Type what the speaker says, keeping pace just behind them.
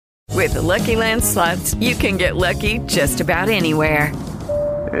With the Lucky Land Slots, you can get lucky just about anywhere.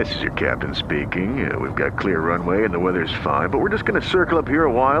 This is your captain speaking. We've got clear runway and the weather's fine, but we're just going to circle up here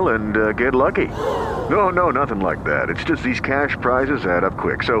a while and get lucky. No, nothing like that. It's just these cash prizes add up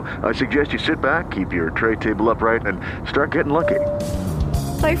quick. So I suggest you sit back, keep your tray table upright, and start getting lucky.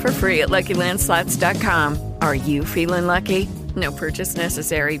 Play for free at LuckyLandSlots.com. Are you feeling lucky? No purchase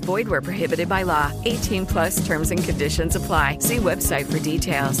necessary. Void where prohibited by law. 18+ terms and conditions apply. See website for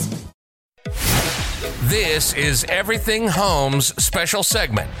details. This is Everything Homes special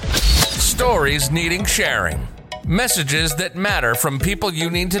segment. Stories needing sharing. Messages that matter from people you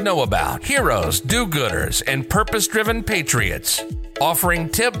need to know about. Heroes, do-gooders, and purpose-driven patriots. Offering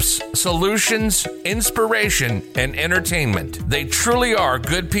tips, solutions, inspiration, and entertainment. They truly are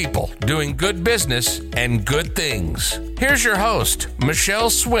good people doing good business and good things. Here's your host, Michelle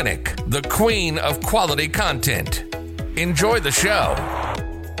Swinick, the queen of quality content. Enjoy the show.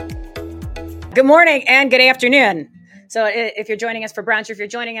 Good morning and good afternoon. So if you're joining us for brunch or if you're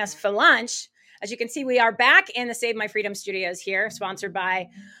joining us for lunch, as you can see, we are back in the Save My Freedom studios here, sponsored by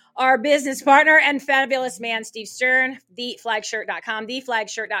our business partner and fabulous man, Steve Stern, theflagshirt.com,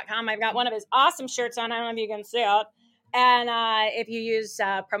 theflagshirt.com. I've got one of his awesome shirts on. I don't know if you can see it. And if you use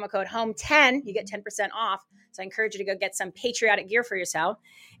promo code HOME10, you get 10% off. So I encourage you to go get some patriotic gear for yourself.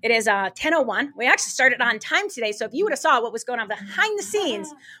 It is 10:01. We actually started on time today. So if you would have saw what was going on behind the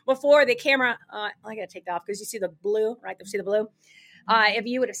scenes before the camera, I got to take that off because you see the blue, right? You see the blue? If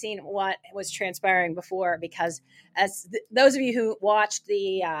you would have seen what was transpiring before, because as those of you who watched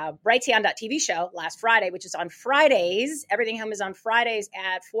the Brighteon.tv show last Friday, which is on Fridays, Everything Home is on Fridays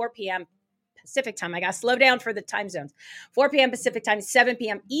at 4 p.m. Pacific time. I got to slow down for the time zones. 4 p.m. Pacific time, 7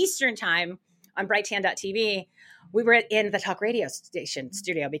 p.m. Eastern time on Brighteon.tv. We were in the talk radio station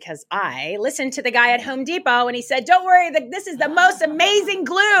studio because I listened to the guy at Home Depot and he said, don't worry, this is the most amazing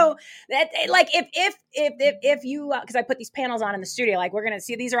glue that like if you, because I put these panels on in the studio, like we're going to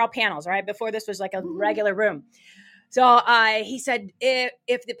see, these are all panels, right? Before this was like a regular room. So he said,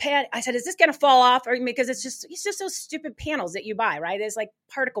 if the pan, I said, is this going to fall off? Or because it's just those stupid panels that you buy, right? There's like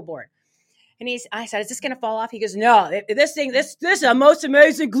particle board. And I said, is this going to fall off? He goes, no, this is the most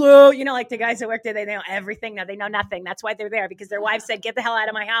amazing glue. You know, like the guys that work there, they know everything. No, they know nothing. That's why they're there, because their wives said, get the hell out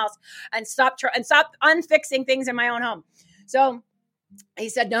of my house and stop unfixing things in my own home. So he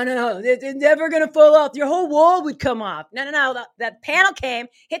said, no, it's never going to fall off. Your whole wall would come off. No. The panel came,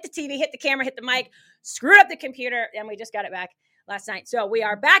 hit the TV, hit the camera, hit the mic, screwed up the computer, and we just got it back last night. So we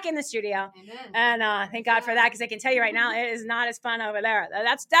are back in the studio. Amen. And thank God for that, because I can tell you right now, it is not as fun over there.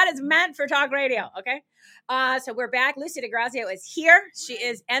 That is meant for talk radio, okay? So we're back. Lucy DeGrazio is here. She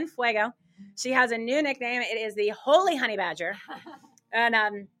is En Fuego. She has a new nickname. It is the Holy Honey Badger.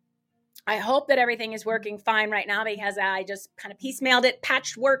 And I hope that everything is working fine right now, because I just kind of piecemealed it,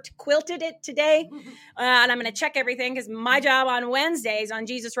 patchworked, quilted it today. And I'm going to check everything, because my job on Wednesdays on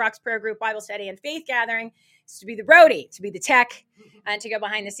Jesus Rocks Prayer Group, Bible Study, and Faith Gathering is to be the roadie, to be the tech, and to go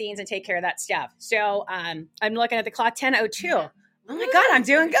behind the scenes and take care of that stuff. So I'm looking at the clock, 10:02. Oh my God, I'm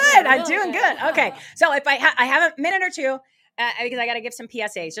doing good. I'm doing good. Okay. So if I have a minute or two, because I got to give some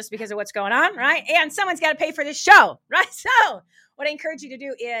PSAs just because of what's going on, right? And someone's got to pay for this show, right? So what I encourage you to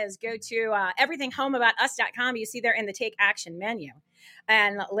do is go to everythinghomeaboutus.com. You see there in the Take Action menu.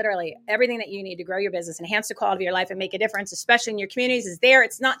 And literally everything that you need to grow your business, enhance the quality of your life, and make a difference, especially in your communities, is there.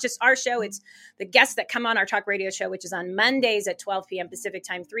 It's not just our show. It's the guests that come on our talk radio show, which is on Mondays at 12 p.m. Pacific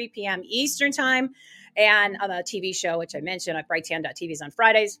time, 3 p.m. Eastern time. And the TV show, which I mentioned at Brighteon.tv, is on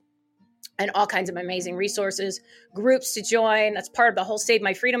Fridays. And all kinds of amazing resources, groups to join. That's part of the whole Save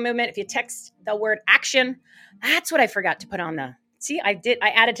My Freedom movement. If you text the word action, that's what I forgot to put on the. See, I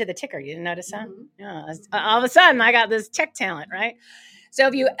added to the ticker. You didn't notice that? Mm-hmm. Yeah, all of a sudden, I got this tech talent, right? So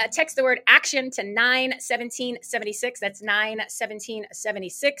if you text the word action to 91776, that's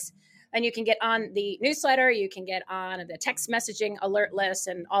 91776, then you can get on the newsletter. You can get on the text messaging alert list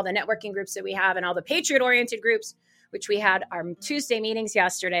and all the networking groups that we have and all the patriot-oriented groups, which we had our Tuesday meetings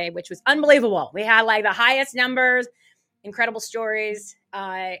yesterday, which was unbelievable. We had like the highest numbers, incredible stories.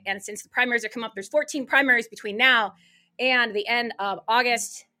 And since the primaries are coming up, there's 14 primaries between now and the end of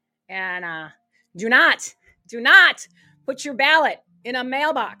August. And do not put your ballot in a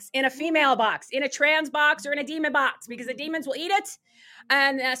mailbox, in a female box, in a trans box, or in a demon box, because the demons will eat it.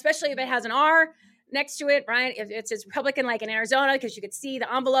 And especially if it has an R next to it, right? If it says Republican, like in Arizona, because you could see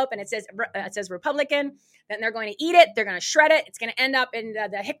the envelope and it says Republican, then they're going to eat it. They're going to shred it. It's going to end up in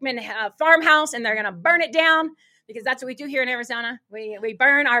the Hickman farmhouse, and they're going to burn it down, because that's what we do here in Arizona. We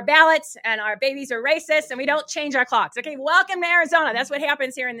burn our ballots, and our babies are racist, and we don't change our clocks. Okay, welcome to Arizona. That's what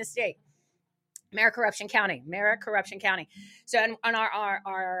happens here in this state. Mayor Corruption County. So on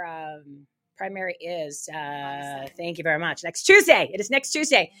our primary is, thank you very much, next Tuesday. It is next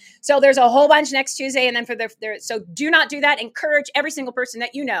Tuesday. So there's a whole bunch next Tuesday. And then so do not do that. Encourage every single person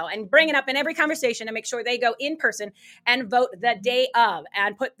that you know and bring it up in every conversation and make sure they go in person and vote the day of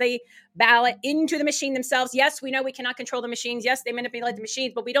and put the ballot into the machine themselves. Yes, we know we cannot control the machines. Yes, they manipulate the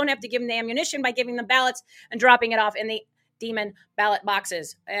machines, but we don't have to give them the ammunition by giving them ballots and dropping it off in the demon ballot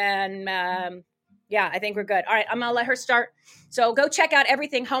boxes. And yeah, I think we're good. All right, I'm going to let her start. So go check out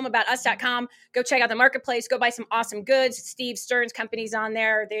everything, homeaboutus.com. Go check out the marketplace. Go buy some awesome goods. Steve Stern's company's on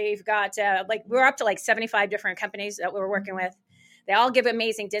there. They've got, we're up to 75 different companies that we're working with. They all give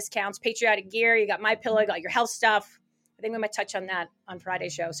amazing discounts. Patriotic Gear, you got MyPillow, you got your health stuff. I think we might touch on that on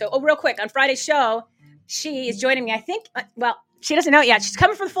Friday's show. So, real quick, on Friday's show, she is joining me. I think, she doesn't know it yet. She's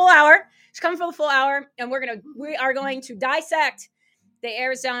coming for the full hour. And we are going to dissect the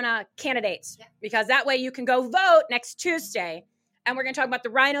Arizona candidates, because that way you can go vote next Tuesday. And we're going to talk about the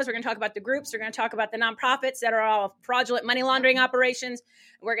rhinos. We're going to talk about the groups. We're going to talk about the nonprofits that are all fraudulent money laundering operations.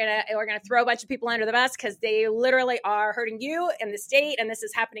 We're going to throw a bunch of people under the bus because they literally are hurting you in the state. And this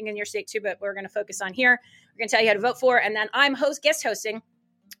is happening in your state too, but we're going to focus on here. We're going to tell you how to vote for. And then I'm guest hosting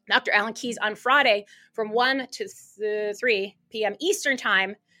Dr. Alan Keyes on Friday from 1 to 3 p.m. Eastern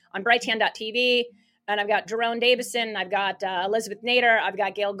time on Brighthand.tv. And I've got Jerome Davison, I've got Elizabeth Nader, I've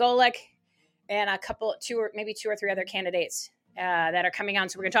got Gail Golick, and two or three other candidates that are coming on.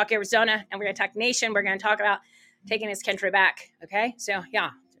 So we're going to talk Arizona, and we're going to talk nation. We're going to talk about taking this country back. Okay, so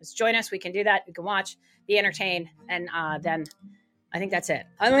yeah, just join us. We can do that. We can watch, be entertained, and then I think that's it.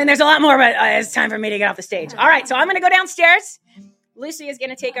 I mean, there's a lot more, but it's time for me to get off the stage. All right, so I'm going to go downstairs. Lucy is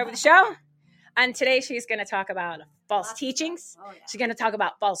going to take over the show, and today she's going to talk about false teachings. She's going to talk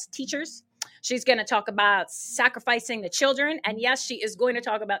about false teachers. She's going to talk about sacrificing the children. And yes, she is going to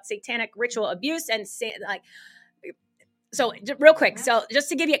talk about satanic ritual abuse and so real quick. So just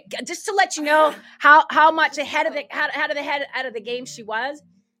to let you know how much ahead of the game she was.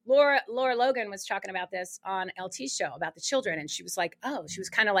 Laura Logan was talking about this on LT's show about the children. And she was like, she was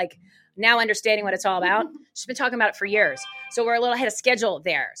kind of like now understanding what it's all about. She's been talking about it for years. So we're a little ahead of schedule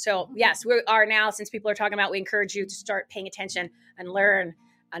there. So yes, we are now, since people are talking about, we encourage you to start paying attention and learn.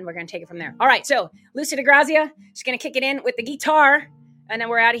 And we're going to take it from there. All right. So Lucy DeGrazia, she's going to kick it in with the guitar. And then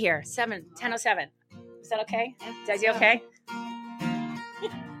we're out of here. 10:07. Is that okay? Is that okay?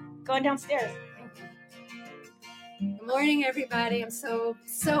 Going downstairs. Good morning, everybody. I'm so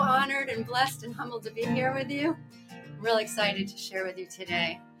honored and blessed and humbled to be here with you. I'm really excited to share with you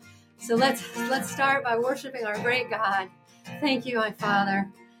today. So let's start by worshiping our great God. Thank you, my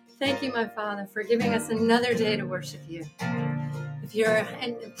Father. Thank you, my Father, for giving us another day to worship you. If you're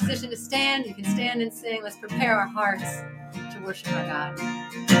in a position to stand, you can stand and sing. Let's prepare our hearts to worship our God.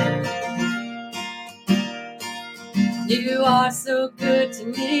 You are so good to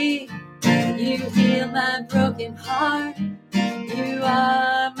me. You heal my broken heart. You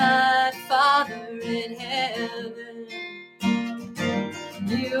are my Father in heaven.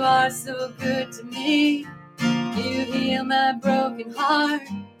 You are so good to me. You heal my broken heart.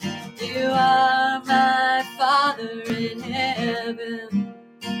 You are my Father in heaven.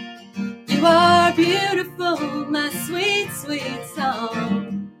 You are beautiful, my sweet, sweet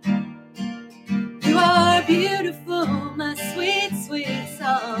song. You are beautiful, my sweet, sweet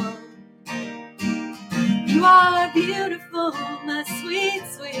song. You are beautiful, my sweet,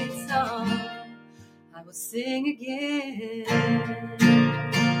 sweet song. I will sing again.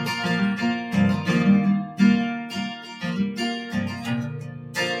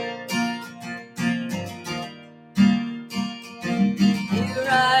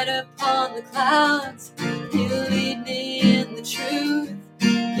 Ride upon the clouds, you lead me in the truth.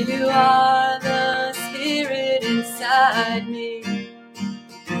 You are the Spirit inside me.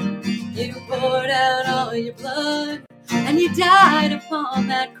 You poured out all your blood, and you died upon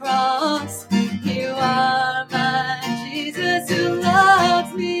that cross. You are my Jesus who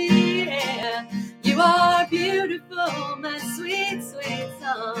loves me. Yeah. You are beautiful, my sweet, sweet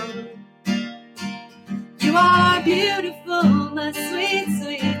song. You are beautiful, my sweet,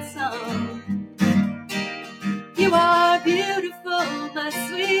 sweet song. You are beautiful, my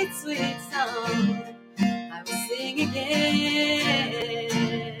sweet, sweet song. I will sing again.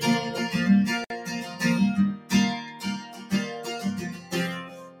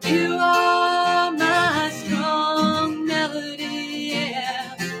 You are my strong melody,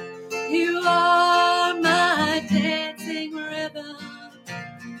 yeah. You are my dancing rhythm.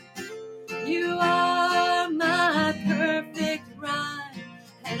 You are my perfect rhyme,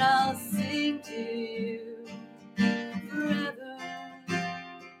 and I'll sing to you forever.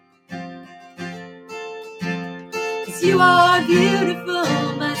 'Cause you are beautiful,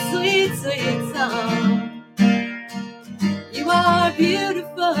 my sweet, sweet song. You are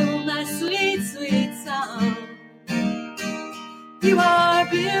beautiful, my sweet, sweet song. You are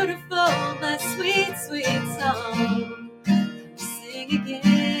beautiful, my sweet, sweet song. Sing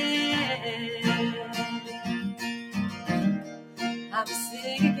again. I will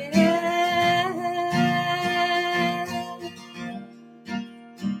sing again.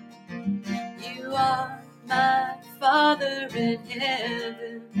 You are my Father in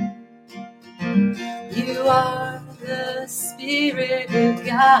heaven. You are the Spirit who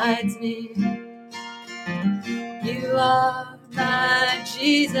guides me. You are my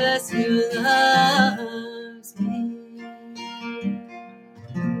Jesus who loves me.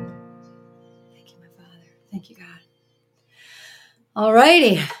 Thank you, my Father. Thank you, God. All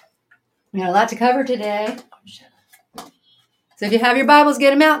righty. We got a lot to cover today. So if you have your Bibles,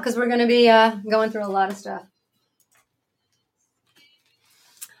 get them out because we're going to be going through a lot of stuff.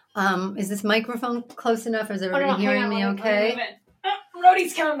 Is this microphone close enough? Is everybody hearing me okay?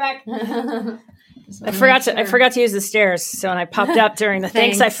 Rhodey's coming back. I forgot to use the stairs. So when I popped up during the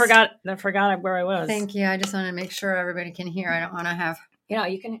things, I forgot where I was. Thank you. I just want to make sure everybody can hear. I don't want to have.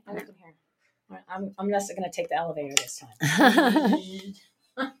 You can hear. I'm just going to take the elevator this time.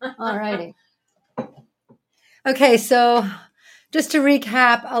 All righty. Okay, so just to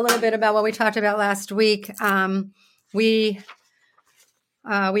recap a little bit about what we talked about last week, we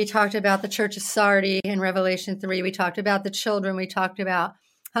talked about the Church of Sardis in Revelation 3. We talked about the children. We talked about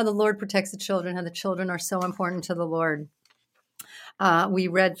how the Lord protects the children, how the children are so important to the Lord. We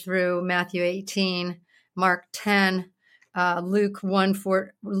read through Matthew 18, Mark 10, Luke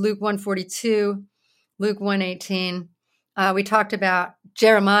 1:42, Luke 1:18. We talked about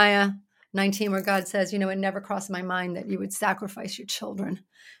Jeremiah 19, where God says, it never crossed my mind that you would sacrifice your children.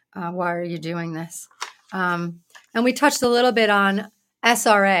 Why are you doing this? And we touched a little bit on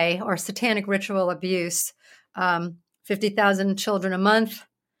SRA, or satanic ritual abuse. 50,000 children a month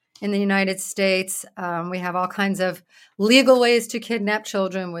in the United States. We have all kinds of legal ways to kidnap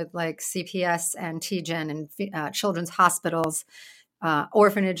children with like CPS and TGen and children's hospitals,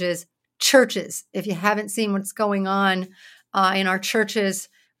 orphanages, churches. If you haven't seen what's going on in our churches,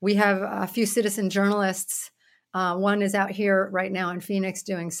 we have a few citizen journalists. One is out here right now in Phoenix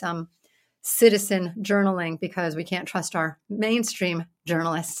doing some citizen journaling because we can't trust our mainstream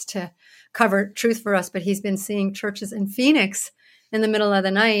journalists to cover truth for us. But he's been seeing churches in Phoenix in the middle of the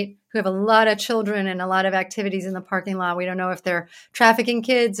night who have a lot of children and a lot of activities in the parking lot. We don't know if they're trafficking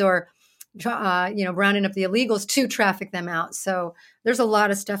kids or, rounding up the illegals to traffic them out. So there's a lot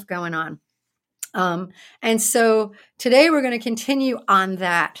of stuff going on. And so today we're going to continue on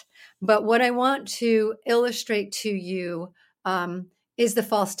that. But what I want to illustrate to you is the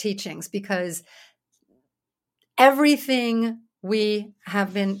false teachings, because everything we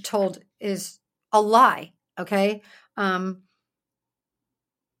have been told is a lie, okay? The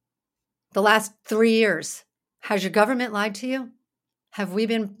last 3 years, has your government lied to you? Have we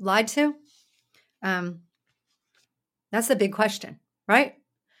been lied to? That's the big question, right?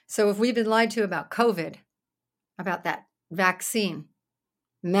 So if we've been lied to about COVID, about that vaccine,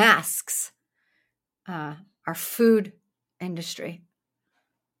 masks, our food industry,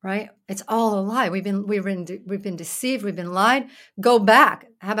 right? It's all a lie. We've been deceived. We've been lied. Go back.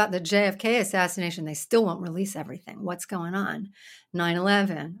 How about the JFK assassination? They still won't release everything. What's going on?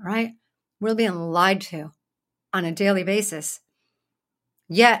 9/11, right? We're being lied to on a daily basis.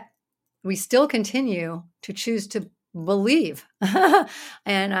 Yet we still continue to choose to believe.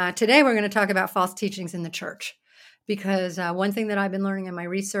 And today we're going to talk about false teachings in the church, because one thing that I've been learning in my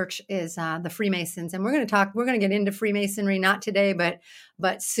research is the Freemasons, and we're going to get into Freemasonry, not today,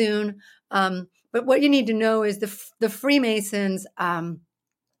 but soon. But what you need to know is the Freemasons,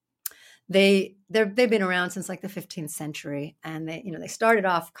 they've been around since like the 15th century, and they started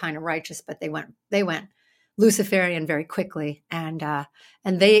off kind of righteous, but they went Luciferian very quickly, and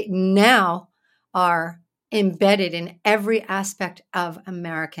they now are embedded in every aspect of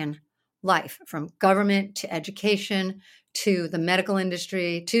American life, from government to education to the medical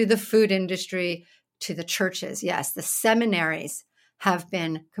industry to the food industry to the churches. Yes, the seminaries have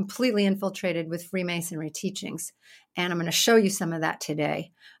been completely infiltrated with Freemasonry teachings, and I'm going to show you some of that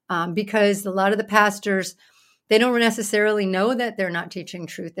today, because a lot of the pastors, they don't necessarily know that they're not teaching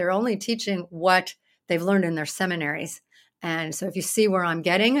truth. They're only teaching what they've learned in their seminaries. And so if you see where I'm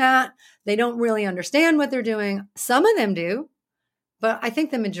getting at, they don't really understand what they're doing. Some of them do, but I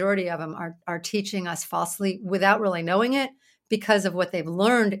think the majority of them are teaching us falsely without really knowing it, because of what they've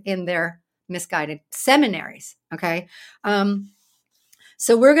learned in their misguided seminaries, okay?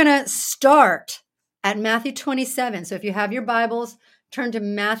 So we're going to start at Matthew 27. So if you have your Bibles, turn to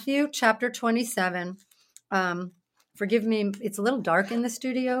Matthew chapter 27. Forgive me, it's a little dark in the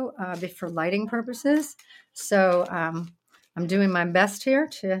studio for lighting purposes. So I'm doing my best here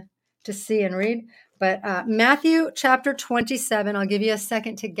to see and read. But Matthew chapter 27, I'll give you a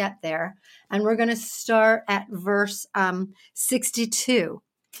second to get there. And we're going to start at verse 62.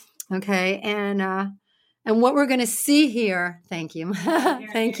 Okay. And what we're going to see here, thank you.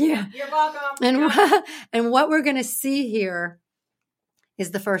 Thank you. You're welcome. And what we're going to see here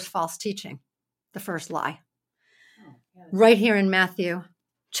is the first false teaching, the first lie. Right here in Matthew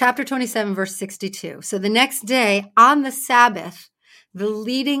chapter 27, verse 62. So the next day on the Sabbath, the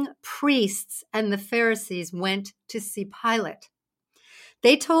leading priests and the Pharisees went to see Pilate.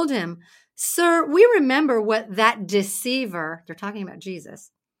 They told him, "Sir, we remember what that deceiver," they're talking about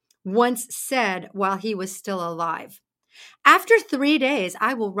Jesus, "once said while he was still alive. After 3 days,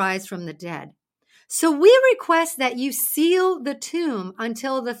 I will rise from the dead. So we request that you seal the tomb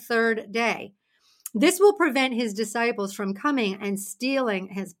until the 3rd day. This will prevent his disciples from coming and stealing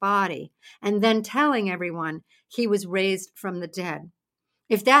his body and then telling everyone he was raised from the dead.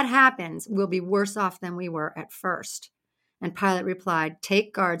 If that happens, we'll be worse off than we were at first." And Pilate replied,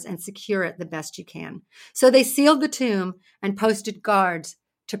 "Take guards and secure it the best you can." So they sealed the tomb and posted guards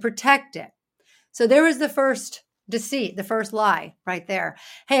to protect it. So there was the first deceit, the first lie right there.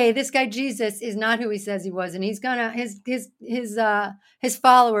 Hey, this guy Jesus is not who he says he was, and he's gonna his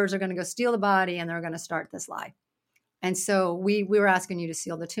followers are gonna go steal the body, and they're gonna start this lie. And so we were asking you to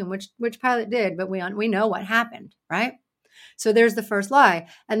seal the tomb, which Pilate did, but we know what happened, right? So there's the first lie.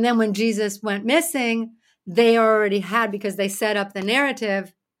 And then when Jesus went missing, they already had, because they set up the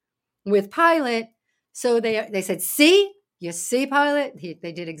narrative with Pilate. So they said, "See, you see, Pilate,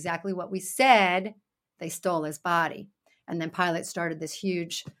 they did exactly what we said. They stole his body." And then Pilate started this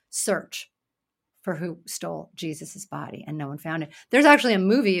huge search for who stole Jesus's body, and no one found it. There's actually a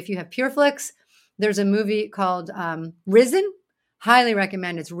movie, if you have PureFlix, there's a movie called Risen. Highly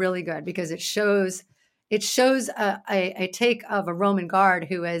recommend. It's really good because it shows a take of a Roman guard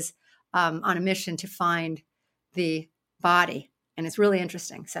who is on a mission to find the body, and it's really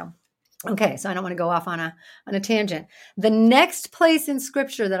interesting. So, okay, so I don't want to go off on a tangent. The next place in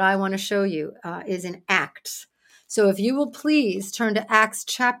Scripture that I want to show you is in Acts. So if you will please turn to Acts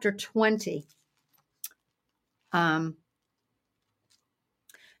chapter 20. And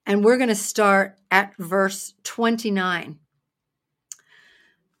we're going to start at verse 29.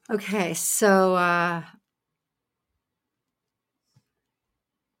 Okay, so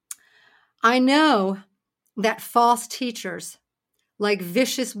I know that false teachers, like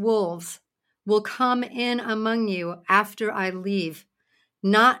vicious wolves, will come in among you after I leave,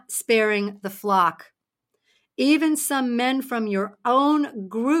 not sparing the flock. Even some men from your own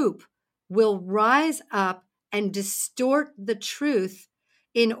group will rise up and distort the truth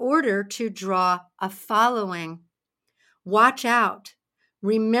in order to draw a following. Watch out.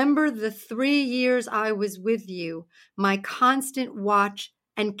 Remember the 3 years I was with you, my constant watch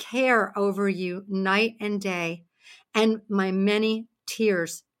and care over you night and day, and my many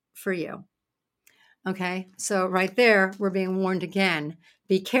tears for you. Okay, so right there, we're being warned again.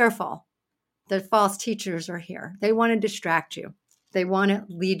 Be careful. The false teachers are here. They want to distract you. They want to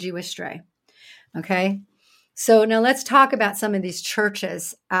lead you astray. Okay, so now let's talk about some of these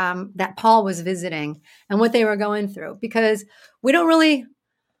churches that Paul was visiting and what they were going through, because we don't really,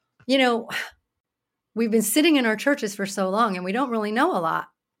 we've been sitting in our churches for so long and we don't really know a lot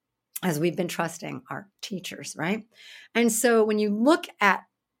as we've been trusting our teachers, right? And so when you look at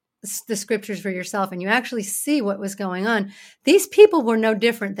the scriptures for yourself and you actually see what was going on, these people were no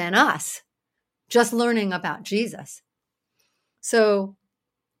different than us, just learning about Jesus. So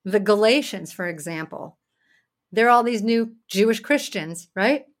the Galatians, for example, they're all these new Jewish Christians,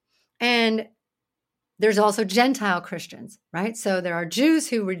 right? And there's also Gentile Christians, right? So there are Jews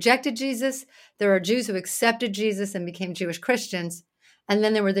who rejected Jesus. There are Jews who accepted Jesus and became Jewish Christians. And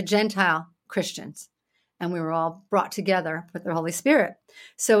then there were the Gentile Christians. And we were all brought together with the Holy Spirit.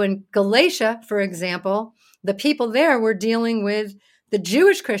 So in Galatia, for example, the people there were dealing with the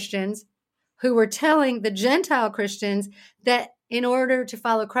Jewish Christians who were telling the Gentile Christians that in order to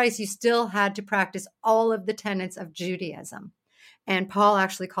follow Christ, you still had to practice all of the tenets of Judaism. And Paul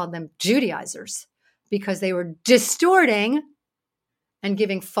actually called them Judaizers because they were distorting and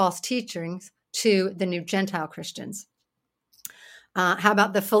giving false teachings to the new Gentile Christians. How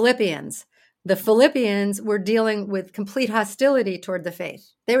about the Philippians? The Philippians were dealing with complete hostility toward the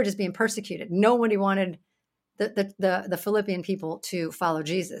faith. They were just being persecuted. Nobody wanted the Philippian people to follow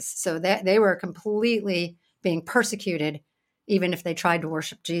Jesus. So they were completely being persecuted, even if they tried to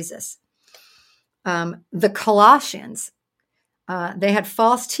worship Jesus. The Colossians, They had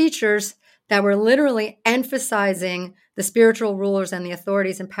false teachers that were literally emphasizing the spiritual rulers and the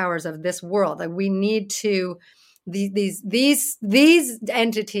authorities and powers of this world. Like we need to, these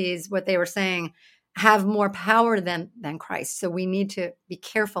entities, what they were saying, have more power than Christ. So we need to be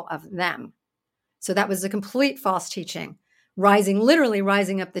careful of them. So that was a complete false teaching, literally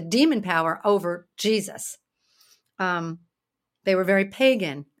rising up the demon power over Jesus. They were very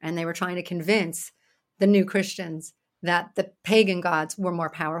pagan, and they were trying to convince the new Christians that the pagan gods were more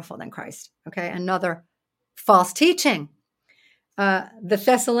powerful than Christ. Okay, another false teaching. The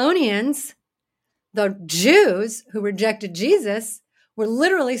Thessalonians, the Jews who rejected Jesus, were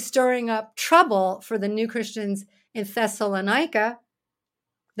literally stirring up trouble for the new Christians in Thessalonica.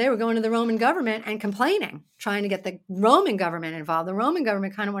 They were going to the Roman government and complaining, trying to get the Roman government involved. The Roman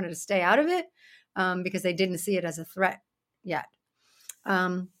government kind of wanted to stay out of it because they didn't see it as a threat yet.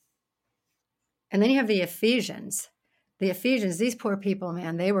 And then you have the Ephesians. The Ephesians, these poor people,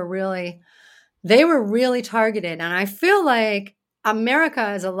 man, they were really targeted. And I feel like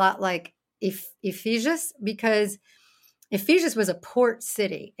America is a lot like Ephesus, because Ephesus was a port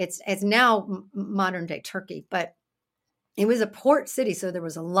city. It's now modern day Turkey, but it was a port city. So there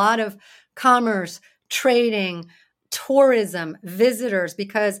was a lot of commerce, trading, tourism, visitors,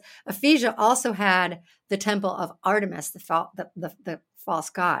 because Ephesus also had the temple of Artemis, the false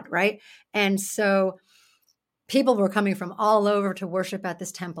god, right? And so people were coming from all over to worship at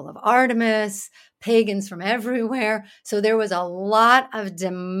this temple of Artemis, pagans from everywhere. So there was a lot of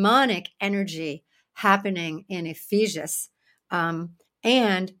demonic energy happening in Ephesus.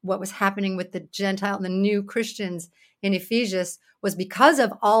 And what was happening with the new Christians in Ephesus was because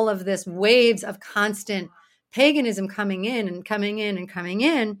of all of this waves of constant paganism coming in and coming in and coming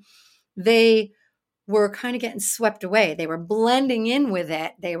in, they were kind of getting swept away. They were blending in with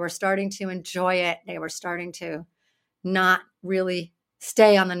it. They were starting to enjoy it. They were starting to not really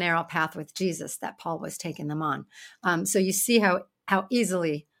stay on the narrow path with Jesus that Paul was taking them on. So you see how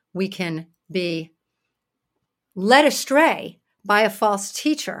easily we can be led astray by a false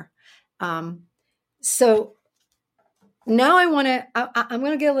teacher. So now I'm going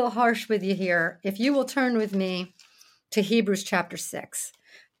to get a little harsh with you here. If you will turn with me to Hebrews chapter 6,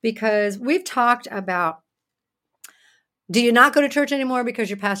 because we've talked about, do you not go to church anymore because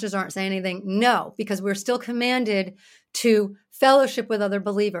your pastors aren't saying anything? No, because we're still commanded to fellowship with other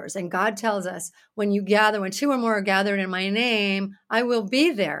believers. And God tells us, when two or more are gathered in my name, I will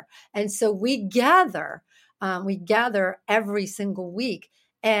be there. And so we gather every single week.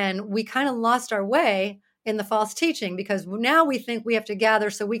 And we kind of lost our way in the false teaching, because now we think we have to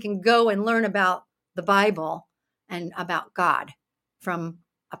gather so we can go and learn about the Bible and about God from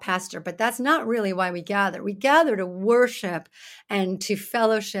a pastor. But that's not really why we gather. We gather to worship and to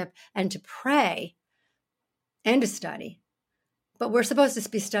fellowship and to pray and to study. But we're supposed to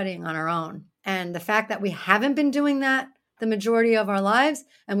be studying on our own. And the fact that we haven't been doing that the majority of our lives,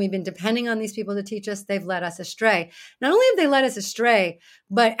 and we've been depending on these people to teach us, they've led us astray. Not only have they led us astray,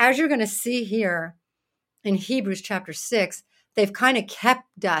 but as you're going to see here in Hebrews chapter 6, they've kind of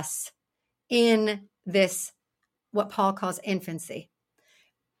kept us in this, what Paul calls infancy,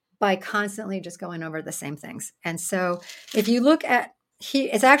 by constantly just going over the same things. And so if you look at,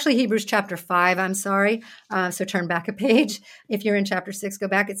 it's actually Hebrews chapter 5, I'm sorry. So turn back a page. If you're in chapter 6, go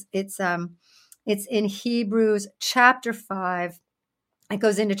back. It's in Hebrews chapter 5. It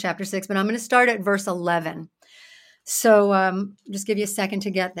goes into chapter 6, but I'm going to start at verse 11. So just give you a second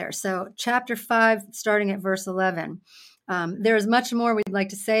to get there. So chapter 5, starting at verse 11. There is much more we'd like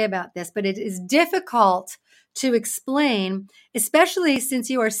to say about this, but it is difficult to explain, especially since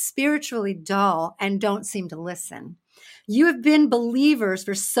you are spiritually dull and don't seem to listen. You have been believers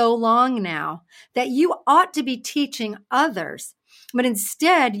for so long now that you ought to be teaching others, but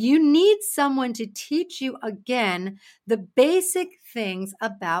instead you need someone to teach you again the basic things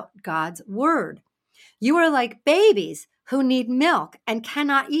about God's word. You are like babies who need milk and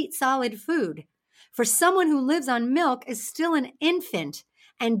cannot eat solid food. For someone who lives on milk is still an infant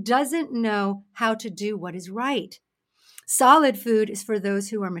and doesn't know how to do what is right. Solid food is for those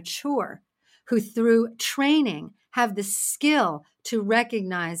who are mature, who through training have the skill to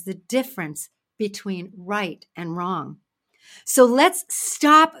recognize the difference between right and wrong. So let's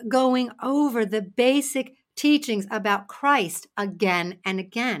stop going over the basic teachings about Christ again and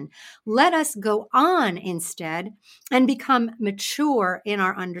again. Let us go on instead and become mature in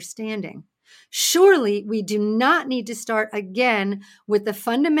our understanding. Surely we do not need to start again with the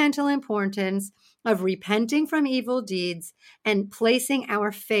fundamental importance of repenting from evil deeds and placing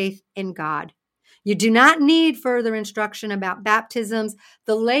our faith in God. You do not need further instruction about baptisms,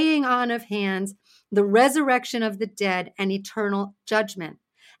 the laying on of hands, the resurrection of the dead, and eternal judgment.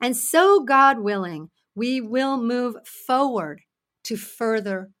 And so, God willing, we will move forward to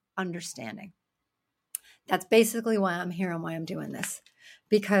further understanding. That's basically why I'm here and why I'm doing this,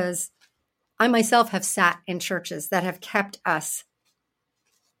 because I myself have sat in churches that have kept us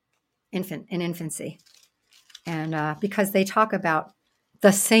in infancy. And because they talk about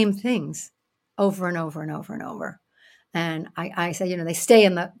the same things over and over and over and over. And I say, they stay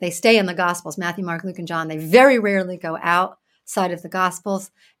in the Gospels, Matthew, Mark, Luke, and John. They very rarely go outside of the Gospels,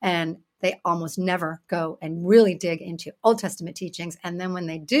 and they almost never go and really dig into Old Testament teachings. And then when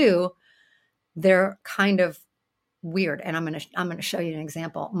they do, they're kind of weird. And I'm going to show you an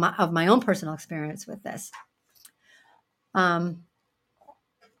example of my own personal experience with this.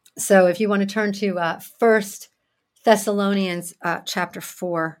 So if you want to turn to 1 Thessalonians chapter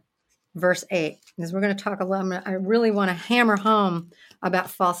 4, verse 8, because we're going to talk a lot. I really want to hammer home about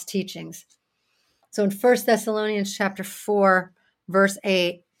false teachings. So in 1 Thessalonians chapter 4, verse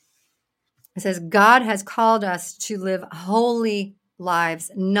 8, it says, God has called us to live holy lives,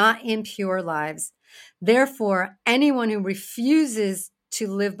 not impure lives. Therefore, anyone who refuses to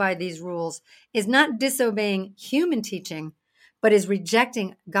live by these rules is not disobeying human teaching, but is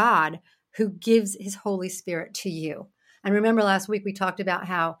rejecting God, who gives his Holy Spirit to you. And remember last week we talked about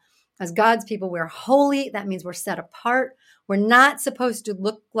how as God's people, we're holy. That means we're set apart. We're not supposed to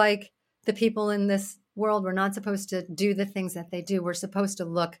look like the people in this world. We're not supposed to do the things that they do. We're supposed to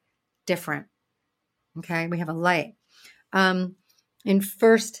look different. Okay, we have a light. In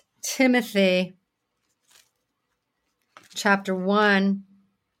 1 Timothy chapter 1,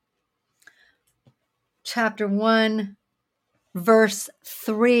 verse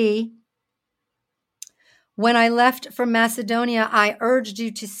 3, when I left for Macedonia, I urged you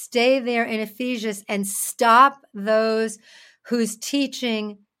to stay there in Ephesus and stop those whose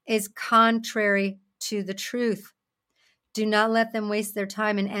teaching is contrary to the truth. Do not let them waste their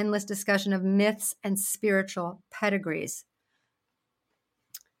time in endless discussion of myths and spiritual pedigrees.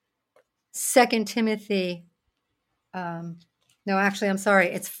 2 Timothy,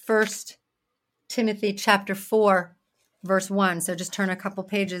 it's 1 Timothy chapter 4, verse 1. So just turn a couple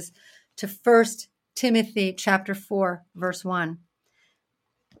pages to 1 Timothy chapter 4, verse 1.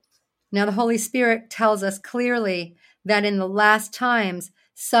 Now the Holy Spirit tells us clearly that in the last times,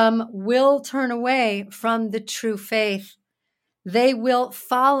 some will turn away from the true faith. They will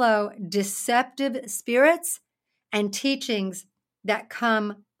follow deceptive spirits and teachings that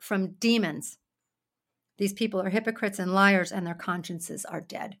come from demons. These people are hypocrites and liars, and their consciences are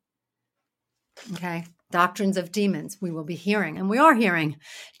dead. Okay? Doctrines of demons we will be hearing, and we are hearing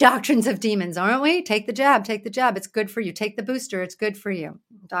doctrines of demons, aren't we? Take the jab, it's good for you. Take the booster, it's good for you.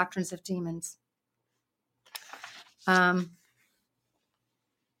 Doctrines of demons. So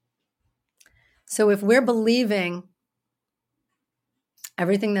if we're believing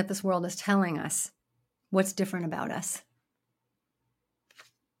everything that this world is telling us, what's different about us?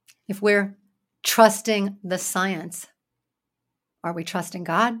 If we're trusting the science, are we trusting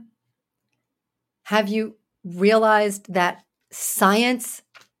God? Have you realized that science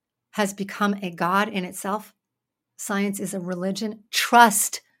has become a god in itself? Science is a religion.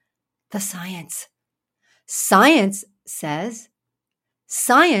 Trust the science. Science says,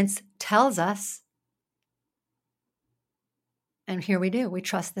 science tells us, and here we do. We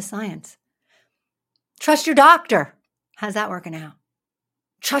trust the science. Trust your doctor. How's that working out?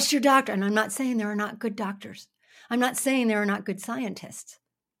 Trust your doctor. And I'm not saying there are not good doctors. I'm not saying there are not good scientists.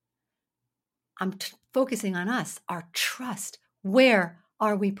 I'm focusing on us, our trust. Where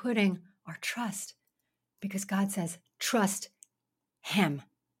are we putting our trust? Because God says, trust him.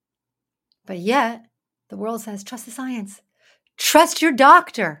 But yet, the world says, trust the science. Trust your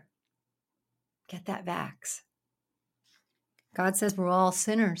doctor. Get that vax. God says we're all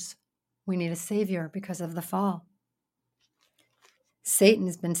sinners. We need a savior because of the fall. Satan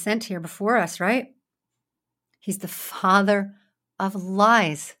has been sent here before us, right? He's the father of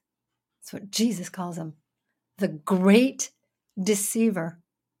lies. That's what Jesus calls him. The great deceiver.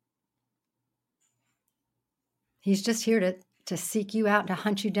 He's just here to seek you out, to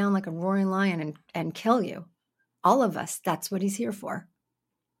hunt you down like a roaring lion and kill you. All of us, that's what he's here for.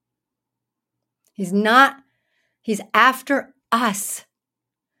 He's after us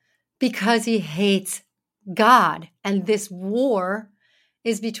because he hates God. And this war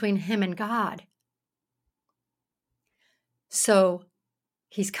is between him and God. So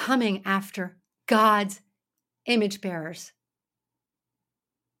he's coming after God's image bearers.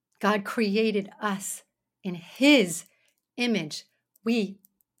 God created us in his image. We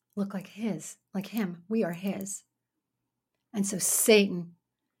look like him. We are his. And so Satan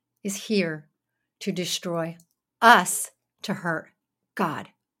is here to destroy us, to hurt God.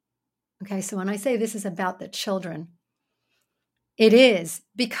 Okay, so when I say this is about the children, it is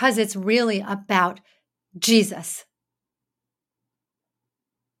because it's really about Jesus.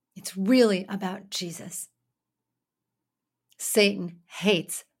 It's really about Jesus. Satan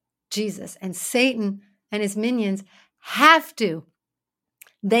hates Jesus, and Satan and his minions have to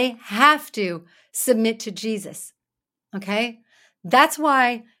submit to Jesus. Okay? That's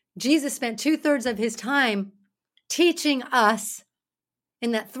why Jesus spent 2/3 of his time teaching us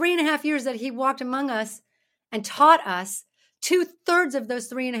in that 3.5 years that he walked among us and taught us. 2/3 of those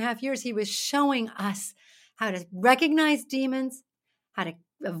 3.5 years, he was showing us how to recognize demons, how to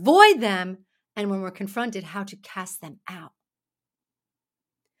avoid them, and when we're confronted, how to cast them out.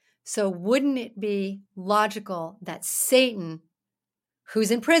 So wouldn't it be logical that Satan, who's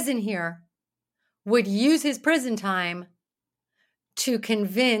in prison here, would use his prison time to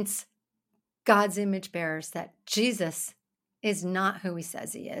convince God's image bearers that Jesus is not who he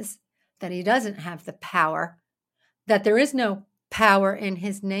says he is, that he doesn't have the power, that there is no power in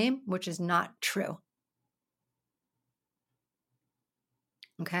his name, which is not true.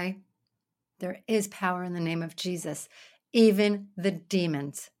 Okay? There is power in the name of Jesus. Even the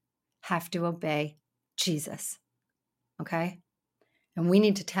demons have to obey Jesus. Okay? And we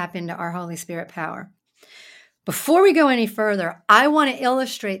need to tap into our Holy Spirit power. Before we go any further, I want to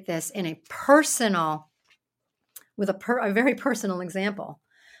illustrate this in a personal, with a very personal example.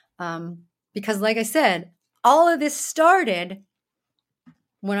 Because like I said, all of this started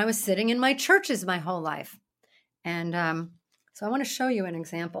when I was sitting in my churches my whole life. And so I want to show you an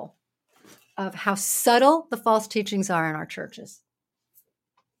example of how subtle the false teachings are in our churches.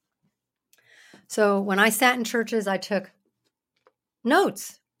 So when I sat in churches, I took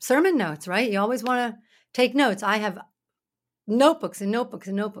notes, sermon notes, right? You always want to take notes. I have notebooks and notebooks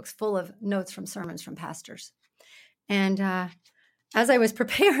and notebooks full of notes from sermons from pastors. And as I was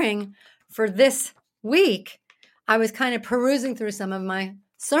preparing for this week, I was kind of perusing through some of my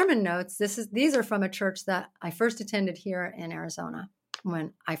sermon notes. These are from a church that I first attended here in Arizona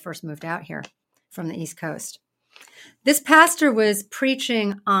when I first moved out here from the East Coast. This pastor was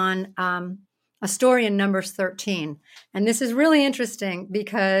preaching on a story in Numbers 13. And this is really interesting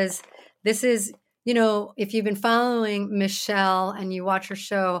because this is, if you've been following Michelle and you watch her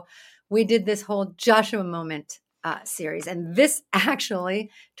show, we did this whole Joshua moment series. And this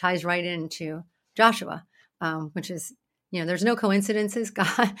actually ties right into Joshua, which is, there's no coincidences.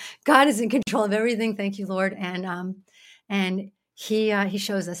 God is in control of everything. Thank you, Lord. And he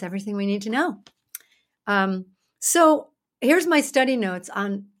shows us everything we need to know. So here's my study notes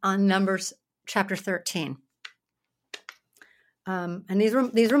on Numbers chapter 13. And these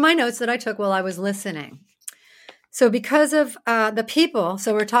were my notes that I took while I was listening. So because of the people,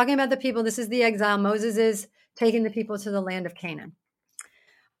 so we're talking about the people, this is the exile. Moses is taking the people to the land of Canaan.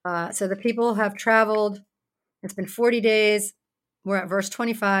 So the people have traveled. It's been 40 days. We're at verse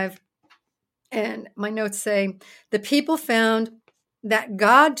 25. And my notes say, the people found that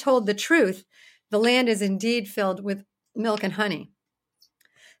God told the truth. The land is indeed filled with milk and honey.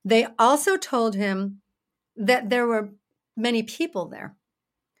 They also told him that there were many people there.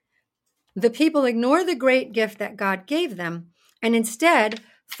 The people ignored the great gift that God gave them and instead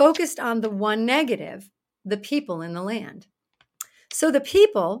focused on the one negative, the people in the land. So the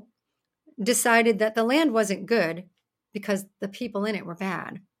people decided that the land wasn't good because the people in it were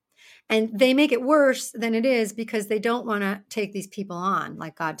bad. And they make it worse than it is because they don't want to take these people on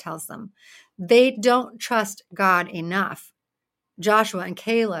like God tells them. They don't trust God enough. Joshua and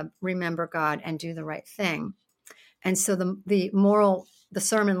Caleb remember God and do the right thing. And so the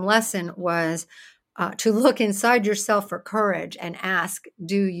sermon lesson was to look inside yourself for courage and ask,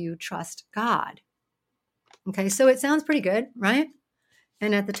 do you trust God? Okay, so it sounds pretty good, right?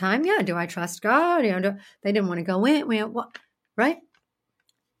 And at the time, yeah, do I trust God? They didn't want to go in, right?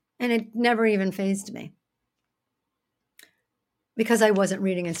 And it never even fazed me. Because I wasn't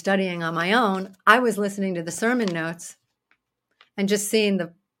reading and studying on my own, I was listening to the sermon notes and just seeing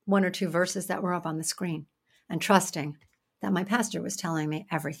the 1 or 2 verses that were up on the screen and trusting that my pastor was telling me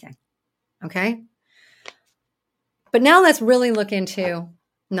everything. Okay? But now let's really look into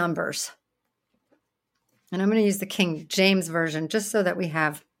Numbers. And I'm going to use the King James Version just so that we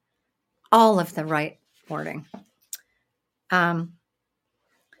have all of the right wording.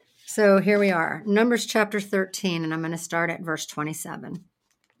 So here we are, Numbers chapter 13, and I'm going to start at verse 27.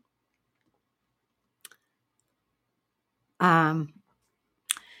 And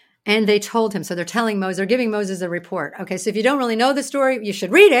they told him, so they're telling Moses, they're giving Moses a report. Okay, so if you don't really know the story, you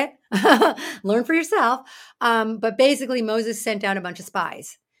should read it, learn for yourself. But basically Moses sent out a bunch of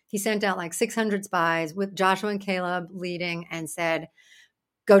spies. he sent out like 600 spies with Joshua and Caleb leading and said,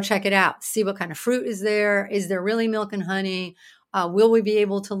 go check it out. See what kind of fruit is there. Is there really milk and honey? Will we be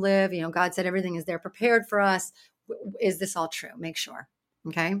able to live? God said everything is there prepared for us. Is this all true? Make sure.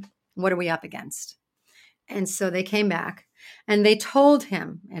 Okay. What are we up against? And so they came back and they told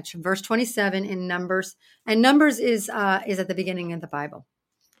him, it's verse 27 in Numbers, and Numbers is at the beginning of the Bible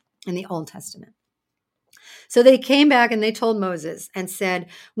in the Old Testament. So they came back and they told Moses and said,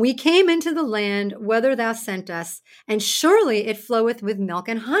 we came into the land whither thou sent us, and surely it floweth with milk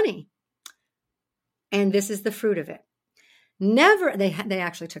and honey. And this is the fruit of it. They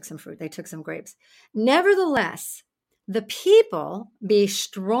actually took some fruit. They took some grapes. Nevertheless, the people be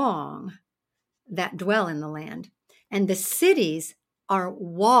strong that dwell in the land, and the cities are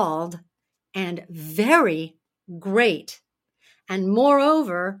walled and very great. And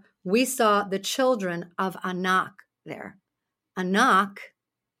moreover, we saw the children of Anak there. Anak,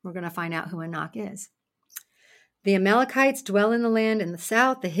 we're going to find out who Anak is. The Amalekites dwell in the land in the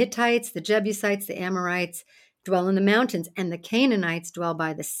south. The Hittites, the Jebusites, the Amorites dwell in the mountains, and the Canaanites dwell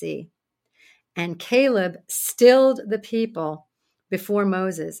by the sea. And Caleb stilled the people before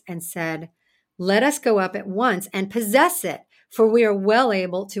Moses and said, let us go up at once and possess it, for we are well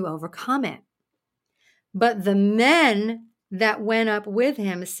able to overcome it. But the men that went up with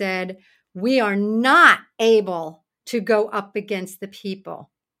him said, we are not able to go up against the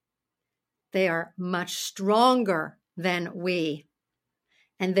people. They are much stronger than we.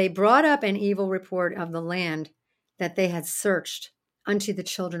 And they brought up an evil report of the land that they had searched unto the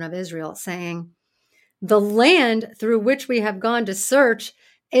children of Israel, saying, the land through which we have gone to search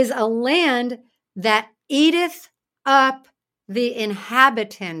is a land that eateth up the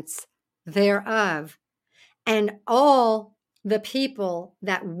inhabitants thereof, and all the people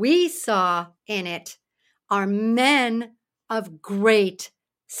that we saw in it are men of great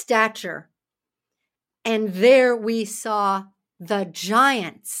stature. And there we saw the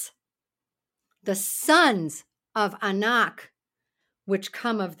giants, the sons of Anak, which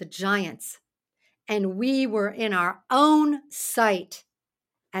come of the giants. And we were in our own sight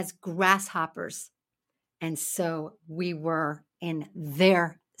as grasshoppers. And so we were in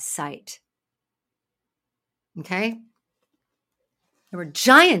their sight. Okay? There were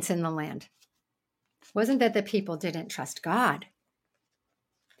giants in the land. It wasn't that the people didn't trust God.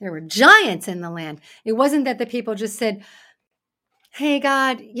 There were giants in the land. It wasn't that the people just said, hey,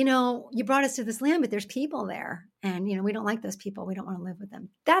 God, you brought us to this land, but there's people there. And, we don't like those people. We don't want to live with them.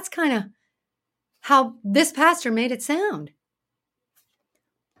 That's kind of how this pastor made it sound.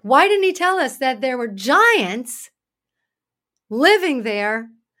 Why didn't he tell us that there were giants living there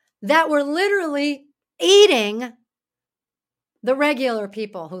that were literally eating the regular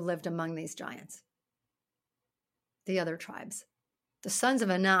people who lived among these giants? The other tribes. The sons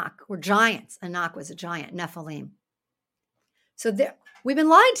of Anak were giants. Anak was a giant, Nephilim. So we've been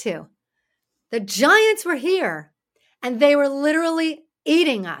lied to. The giants were here, and they were literally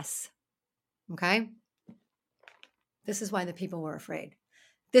eating us. Okay? This is why the people were afraid.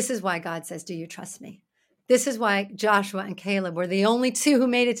 This is why God says, do you trust me? This is why Joshua and Caleb were the only two who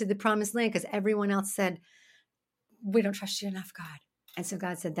made it to the promised land, because everyone else said, we don't trust you enough, God. And so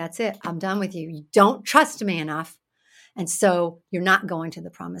God said, that's it. I'm done with you. You don't trust me enough. And so you're not going to the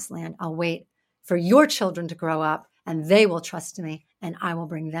promised land. I'll wait for your children to grow up, and they will trust me, and I will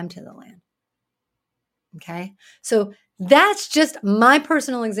bring them to the land. Okay? So that's just my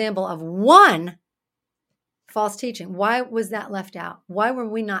personal example of one false teaching. Why was that left out? Why were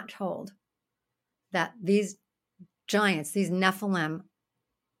we not told that these giants, these Nephilim,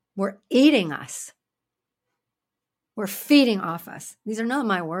 were eating us? Were feeding off us? These are not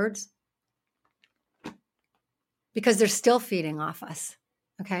my words. Because they're still feeding off us.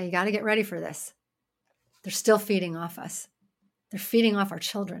 Okay, you got to get ready for this. They're still feeding off us. They're feeding off our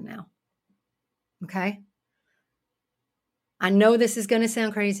children now. Okay? I know this is going to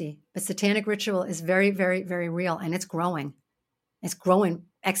sound crazy, but satanic ritual is very, very, very real, and it's growing. It's growing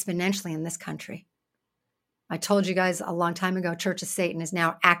exponentially in this country. I told you guys a long time ago, Church of Satan is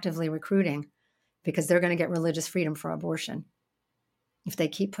now actively recruiting because they're going to get religious freedom for abortion if they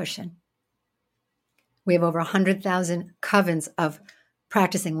keep pushing. We have over 100,000 covens of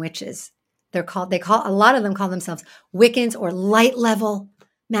practicing witches. A lot of them call themselves Wiccans or light level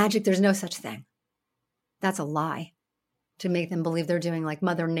magic. There's no such thing. That's a lie to make them believe they're doing like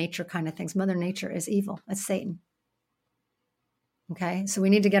Mother Nature kind of things. Mother Nature is evil. That's Satan. Okay. So we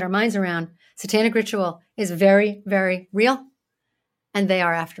need to get our minds around satanic ritual is very, very real, and they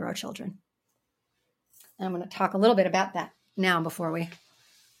are after our children. And I'm going to talk a little bit about that now before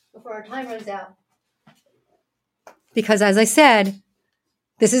our time runs out. Because as I said,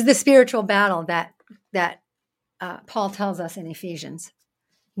 This is the spiritual battle that Paul tells us in Ephesians.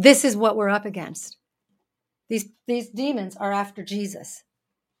 This is what we're up against. These demons are after Jesus.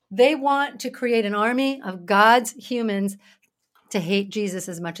 They want to create an army of God's humans to hate Jesus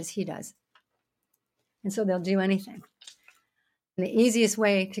as much as he does. And so they'll do anything. And the easiest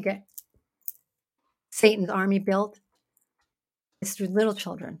way to get Satan's army built is through little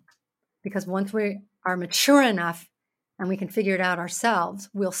children. Because once we are mature enough and we can figure it out ourselves,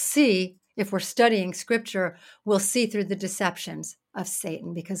 we'll see, if we're studying scripture, we'll see through the deceptions of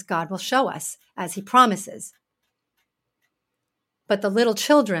Satan, because God will show us as he promises. But the little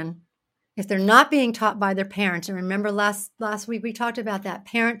children, if they're not being taught by their parents, and remember last week we talked about that,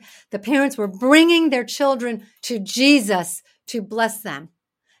 the parents were bringing their children to Jesus to bless them.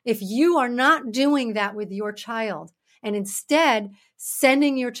 If you are not doing that with your child, and instead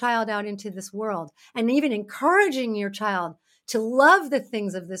sending your child out into this world, and even encouraging your child to love the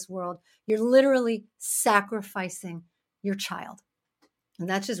things of this world, you're literally sacrificing your child. And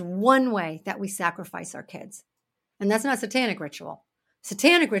that's just one way that we sacrifice our kids. And that's not satanic ritual.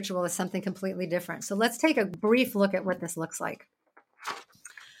 Satanic ritual is something completely different. So let's take a brief look at what this looks like.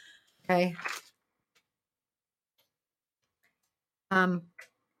 Okay.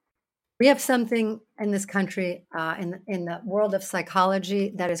 We have something in this country, in the world of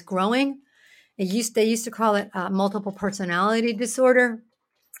psychology, that is growing. They used to call it multiple personality disorder.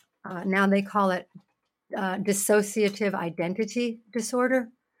 Now they call it dissociative identity disorder.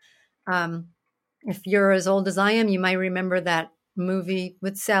 If you're as old as I am, you might remember that movie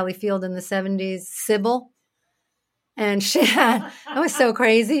with Sally Field in the 70s, Sybil. And that was so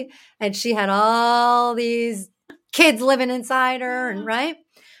crazy. And she had all these kids living inside her, and right?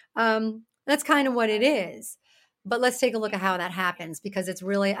 That's kind of what it is. But let's take a look at how that happens, because it's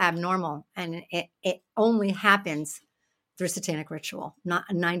really abnormal, and it only happens through satanic ritual, not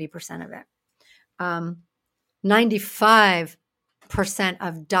 90% of it. 95%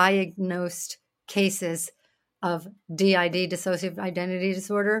 of diagnosed cases of DID, dissociative identity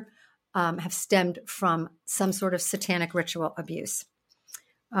disorder, have stemmed from some sort of satanic ritual abuse.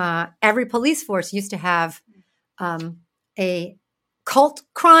 Every police force used to have a cult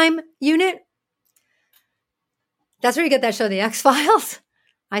crime unit. That's where you get that show, The X-Files.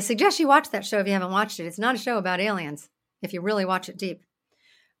 I suggest you watch that show if you haven't watched it. It's not a show about aliens, if you really watch it deep.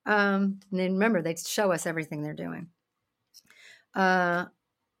 And then remember, they show us everything they're doing. The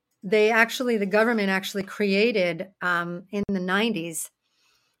government actually created in the 90s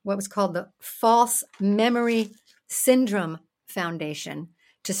what was called the False Memory Syndrome Foundation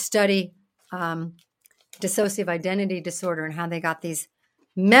to study dissociative identity disorder and how they got these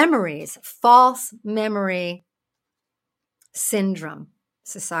memories. False Memory Syndrome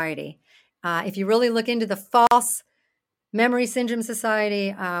Society. If you really look into the False Memory Syndrome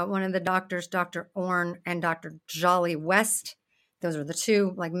Society, one of the doctors, Dr. Orn and Dr. Jolly West, those are the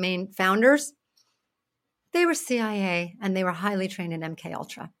two main founders. They were CIA, and they were highly trained in MK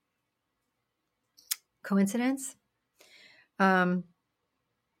Ultra. Coincidence? And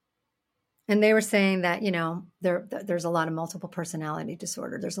they were saying that, there's a lot of multiple personality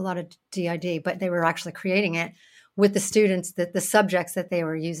disorder. There's a lot of DID, but they were actually creating it with the students, the subjects that they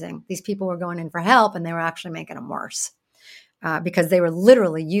were using. These people were going in for help, and they were actually making them worse because they were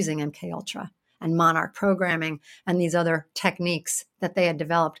literally using MK Ultra and monarch programming and these other techniques that they had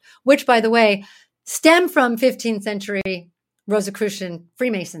developed, which, by the way, stem from 15th century Rosicrucian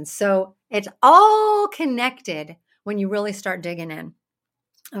Freemasons. So it's all connected when you really start digging in.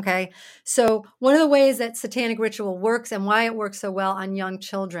 Okay. So one of the ways that satanic ritual works and why it works so well on young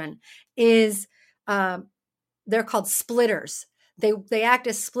children is they're called splitters. They act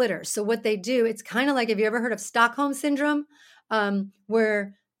as splitters. So what they do, it's kind of like, have you ever heard of Stockholm Syndrome,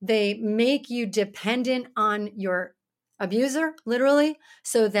 where they make you dependent on your abuser, literally,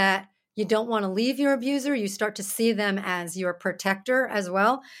 so that you don't want to leave your abuser. You start to see them as your protector as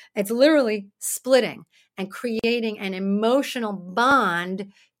well. It's literally splitting and creating an emotional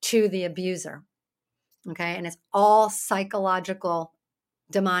bond to the abuser. Okay. And it's all psychological,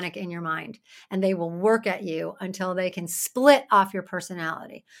 demonic in your mind. And they will work at you until they can split off your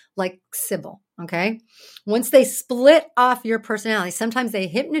personality, like Sybil. Okay. Once they split off your personality, sometimes they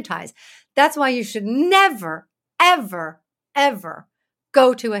hypnotize. That's why you should never, ever, ever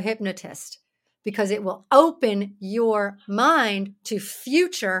go to a hypnotist, because it will open your mind to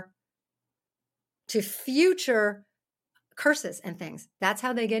future curses and things. That's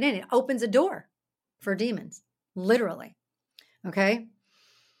how they get in. It opens a door for demons, literally. Okay.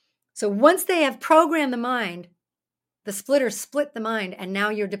 So once they have programmed the mind The splitters split the mind, and now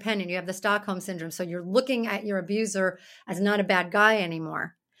you're dependent. You have the Stockholm syndrome. So you're looking at your abuser as not a bad guy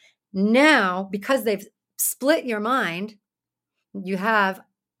anymore. Now, because they've split your mind, you have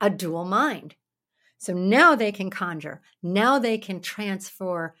a dual mind. So now they can conjure. Now they can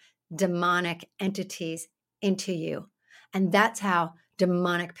transfer demonic entities into you. And that's how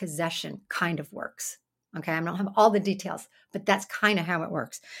demonic possession kind of works. Okay, I don't have all the details, but that's kind of how it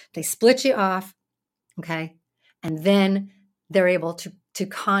works. They split you off, okay, and then they're able to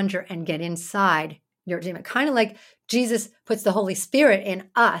conjure and get inside your demon. Kind of like Jesus puts the Holy Spirit in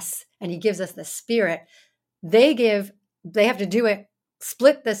us, and he gives us the Spirit. They have to do it,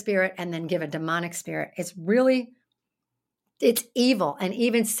 split the spirit, and then give a demonic spirit. It's evil. And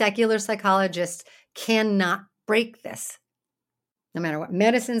even secular psychologists cannot break this. No matter what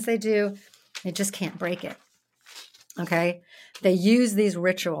medicines they do, they just can't break it. Okay? They use these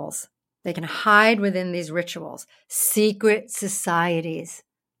rituals. They can hide within these rituals. Secret societies.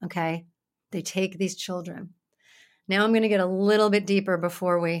 Okay? They take these children. Now I'm going to get a little bit deeper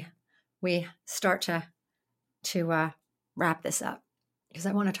before we start to wrap this up, because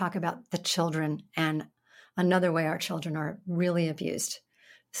I want to talk about the children and another way our children are really abused.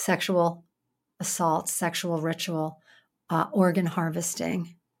 Sexual assault, sexual ritual, organ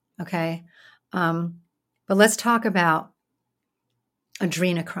harvesting, okay? But let's talk about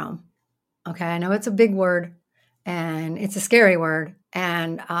adrenochrome, okay? I know it's a big word, and it's a scary word,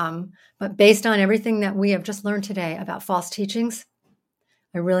 but based on everything that we have just learned today about false teachings,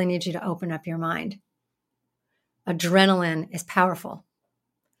 I really need you to open up your mind. Adrenaline is powerful.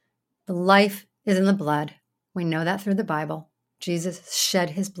 The life is in the blood. We know that through the Bible. Jesus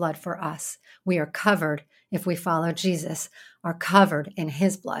shed his blood for us. We are covered, if we follow Jesus, are covered in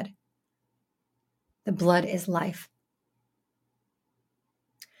his blood. The blood is life.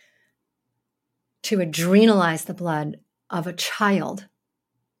 To adrenalize the blood of a child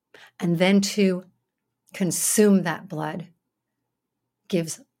and then to consume that blood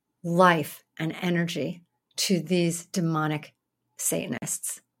gives life and energy to these demonic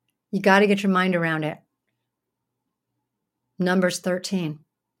Satanists. You got to get your mind around it. Numbers 13.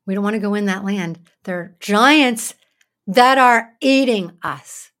 We don't want to go in that land. There are giants that are eating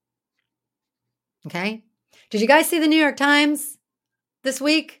us. Okay? Did you guys see the New York Times this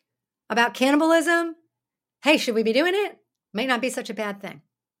week about cannibalism? Hey, should we be doing it? May not be such a bad thing.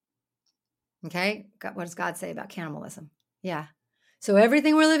 Okay? What does God say about cannibalism? Yeah. So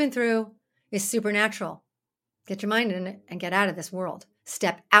everything we're living through is supernatural. Get your mind in it and get out of this world.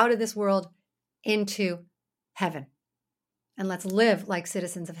 Step out of this world into heaven. And let's live like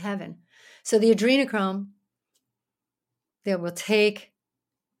citizens of heaven. So the adrenochrome, they will take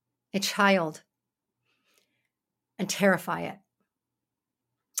a child and terrify it.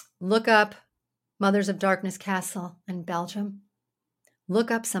 Look up Mothers of Darkness Castle in Belgium.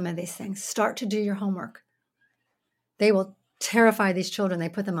 Look up some of these things. Start to do your homework. They will terrify these children. They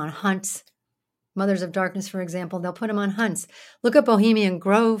put them on hunts. Mothers of Darkness, for example, they'll put them on hunts. Look up Bohemian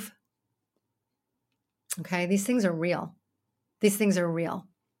Grove. Okay, these things are real. These things are real.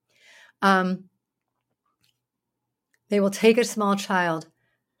 They will take a small child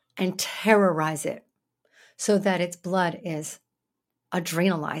and terrorize it so that its blood is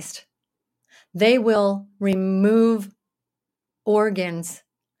adrenalized. They will remove organs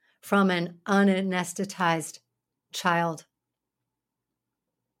from an unanesthetized child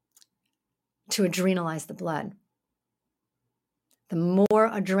to adrenalize the blood. The more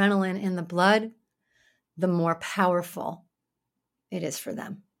adrenaline in the blood, the more powerful it is for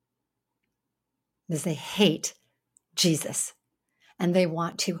them. Because they hate Jesus and they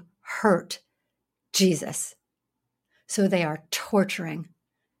want to hurt Jesus. So they are torturing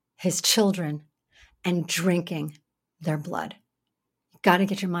his children and drinking their blood. You've got to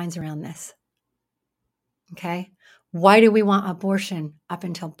get your minds around this. Okay? Why do we want abortion up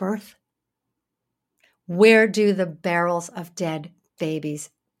until birth? Where do the barrels of dead babies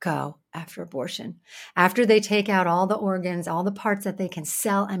go after abortion? After they take out all the organs, all the parts that they can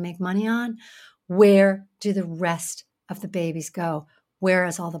sell and make money on, where do the rest of the babies go? Where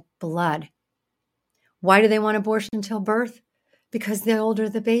is all the blood? Why do they want abortion until birth? Because the older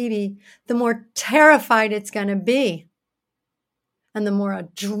the baby, the more terrified it's going to be. And the more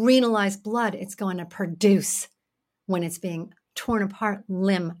adrenalized blood it's going to produce when it's being torn apart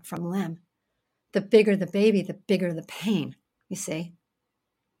limb from limb. The bigger the baby, the bigger the pain, you see.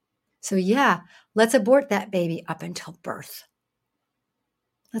 So yeah, let's abort that baby up until birth.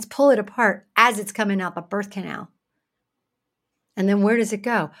 Let's pull it apart as it's coming out the birth canal. And then where does it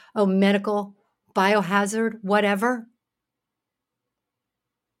go? Oh, medical, biohazard, whatever.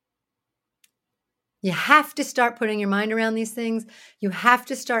 You have to start putting your mind around these things. You have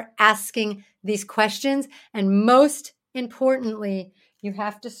to start asking these questions. And most importantly, you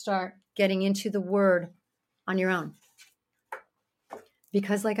have to start getting into the Word on your own.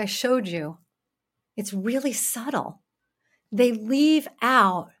 Because like I showed you, it's really subtle. They leave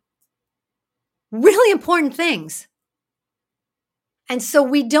out really important things. And so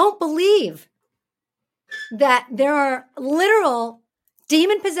we don't believe that there are literal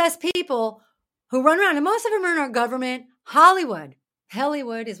demon-possessed people who run around, and most of them are in our government, Hollywood.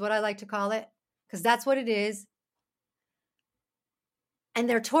 Hollywood is what I like to call it, because that's what it is. And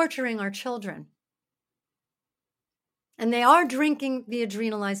they're torturing our children. And they are drinking the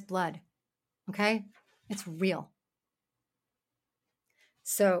adrenalized blood. Okay? It's real.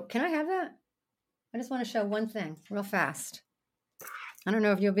 So, can I have that? I just want to show one thing real fast. I don't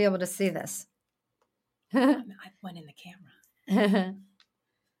know if you'll be able to see this. I went in the camera.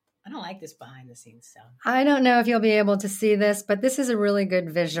 I don't like this behind the scenes stuff. I don't know if you'll be able to see this, but this is a really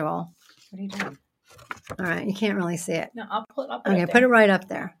good visual. What are you doing? All right, you can't really see it. No, I'll put Okay, it put it there. right up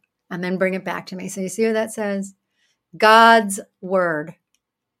there and then bring it back to me. So you see what that says? God's Word.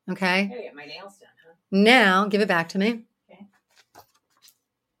 Okay? I gotta get my nails done, huh? Now, give it back to me. Okay.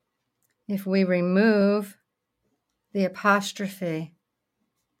 If we remove the apostrophe.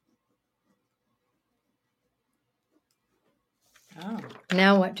 Oh,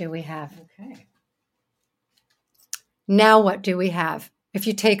 Now what do we have? okay. Now what do we have if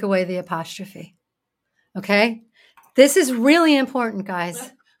you take away the apostrophe? Okay? This is really important,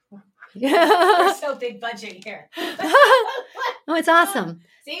 guys. We're so big budget here. Oh, it's awesome.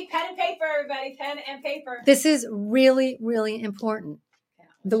 See, pen and paper, everybody. Pen and paper. This is really, really important.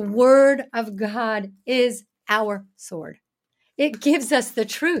 The Word of God is our sword. It gives us the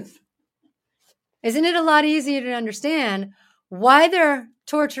truth. Isn't it a lot easier to understand why they're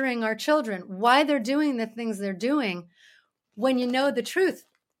torturing our children, why they're doing the things they're doing when you know the truth?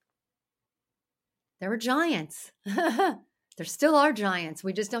 There were giants. There still are giants.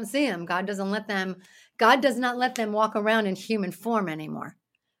 We just don't see them. God does not let them walk around in human form anymore.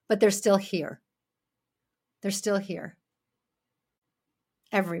 But they're still here. They're still here.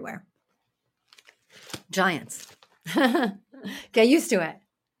 Everywhere. Giants. Get used to it.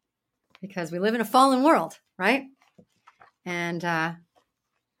 Because we live in a fallen world, right? And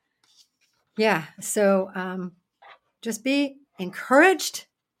so just be encouraged.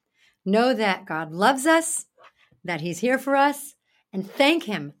 Know that God loves us, that He's here for us, and thank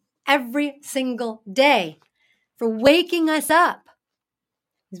Him every single day for waking us up.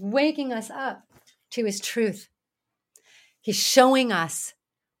 He's waking us up to His truth. He's showing us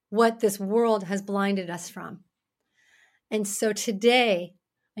what this world has blinded us from. And so today,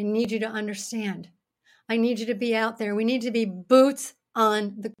 I need you to understand. I need you to be out there. We need to be boots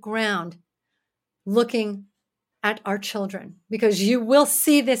on the ground looking at our children, because you will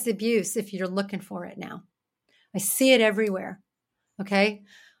see this abuse if you're looking for it now. I see it everywhere. Okay?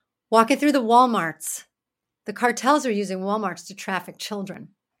 Walking through the Walmarts. The cartels are using Walmarts to traffic children.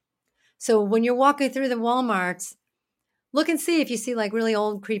 So when you're walking through the Walmarts, look and see if you see like really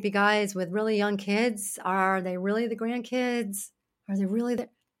old, creepy guys with really young kids. Are they really the grandkids? Are they really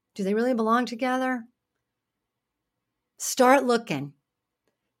do they really belong together? Start looking.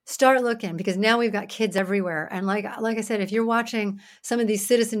 Start looking, because now we've got kids everywhere. And like I said, if you're watching some of these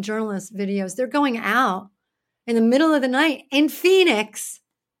citizen journalist videos, they're going out in the middle of the night in Phoenix,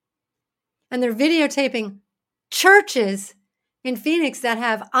 and they're videotaping churches in Phoenix that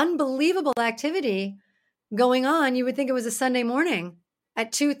have unbelievable activity going on. You would think it was a Sunday morning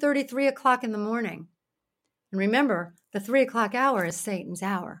at 2:30, 3 o'clock in the morning. And remember, the 3 o'clock hour is Satan's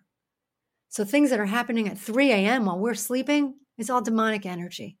hour. So things that are happening at 3 a.m. while we're sleeping, it's all demonic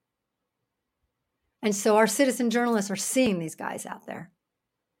energy. And so our citizen journalists are seeing these guys out there.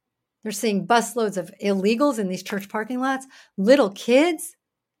 They're seeing busloads of illegals in these church parking lots, little kids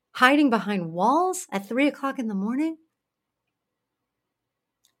hiding behind walls at 3 o'clock in the morning.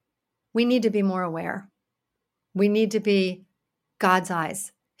 We need to be more aware. We need to be God's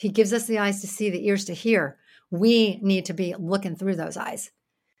eyes. He gives us the eyes to see, the ears to hear. We need to be looking through those eyes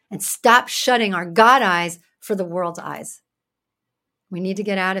and stop shutting our God eyes for the world's eyes. We need to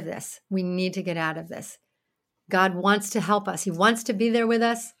get out of this. We need to get out of this. God wants to help us. He wants to be there with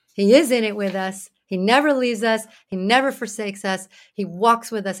us. He is in it with us. He never leaves us. He never forsakes us. He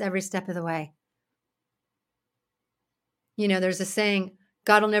walks with us every step of the way. You know, there's a saying,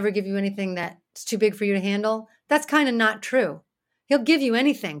 God will never give you anything that's too big for you to handle. That's kind of not true. He'll give you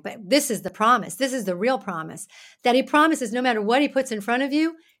anything, but this is the promise. This is the real promise, that He promises no matter what He puts in front of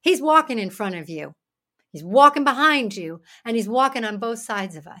you, He's walking in front of you. He's walking behind you, and He's walking on both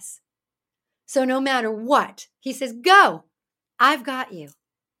sides of us. So no matter what, he says, go, I've got you.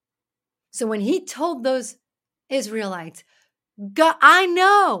 So when he told those Israelites, go, I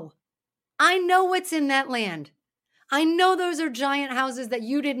know what's in that land. I know those are giant houses that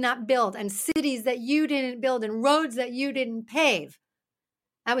you did not build and cities that you didn't build and roads that you didn't pave.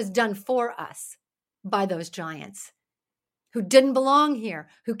 That was done for us by those giants who didn't belong here,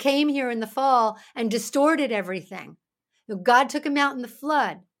 who came here in the fall and distorted everything. God took them out in the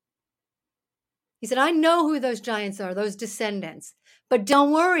flood. He said, I know who those giants are, those descendants, but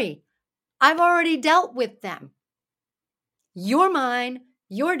don't worry. I've already dealt with them. You're mine.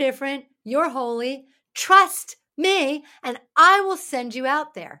 You're different. You're holy. Trust me, and I will send you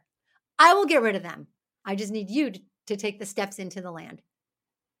out there. I will get rid of them. I just need you to take the steps into the land.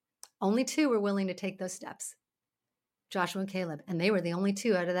 Only 2 were willing to take those steps, Joshua and Caleb, and they were the only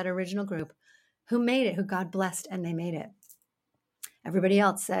 2 out of that original group who made it, who God blessed, and they made it. Everybody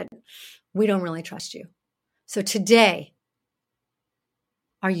else said, we don't really trust you. So today,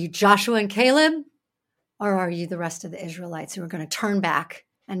 are you Joshua and Caleb, or are you the rest of the Israelites who are going to turn back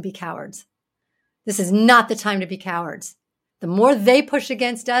and be cowards? This is not the time to be cowards. The more they push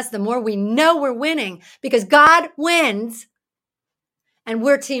against us, the more we know we're winning, because God wins and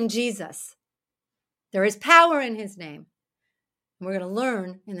we're Team Jesus. There is power in his name. And we're going to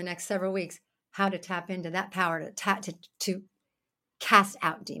learn in the next several weeks how to tap into that power to cast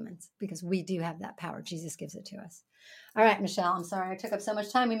out demons, because we do have that power. Jesus gives it to us. All right, Michelle, I'm sorry I took up so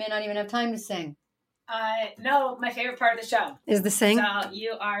much time. We may not even have time to sing. No, my favorite part of the show is the sing. So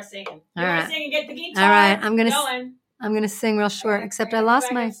you are singing. All right. Singing, get the guitar. All right, I'm gonna sing real short. Okay, except I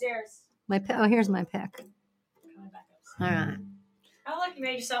lost my upstairs. pick. Oh, here's my pick. All right. Oh, look, you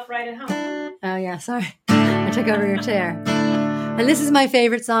made yourself right at home. Oh yeah, sorry, I took over your chair. And this is my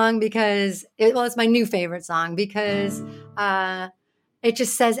favorite song because it's my new favorite song because it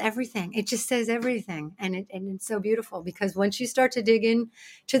just says everything. It just says everything. And it's so beautiful because once you start to dig in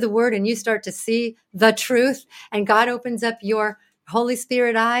to the word and you start to see the truth and God opens up your Holy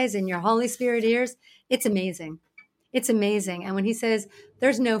Spirit eyes and your Holy Spirit ears, it's amazing. It's amazing. And when he says,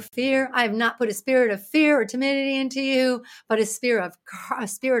 there's no fear, I have not put a spirit of fear or timidity into you, but a spirit of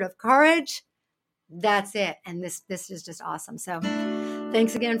courage. That's it. And this is just awesome. So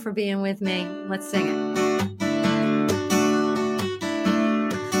thanks again for being with me. Let's sing it.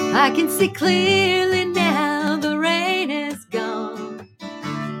 I can see clearly now the rain is gone.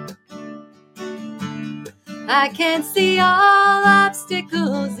 I can see all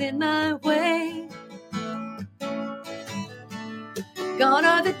obstacles in my way. Gone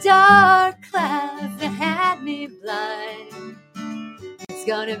are the dark clouds that had me blind. It's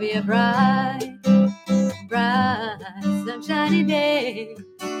gonna be a bright, bright, sunshiny day.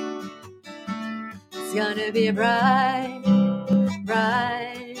 It's gonna be a bright,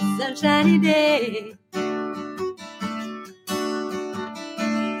 bright, sunshiny day.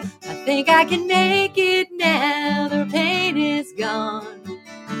 I think I can make it now, the pain is gone.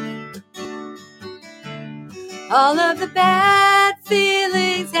 All of the bad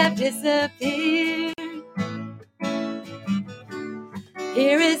feelings have disappeared.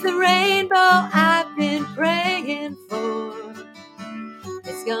 Here is the rainbow I've been praying for.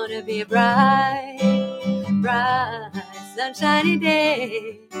 It's gonna be a bright, bright, sunshiny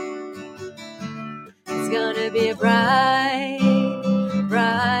day. It's gonna be a bright,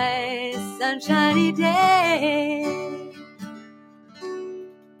 bright, sunshiny day.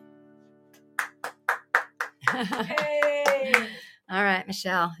 Hey. All right,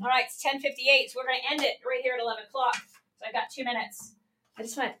 Michelle. All right, it's 10:58, so we're going to end it right here at 11 o'clock. So I've got 2 minutes.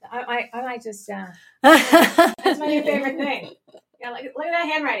 I might just, that's my new favorite thing. Yeah, look at that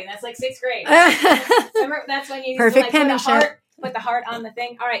handwriting. That's like 6th grade. Remember, that's when you perfect used to, penmanship. Put the heart on the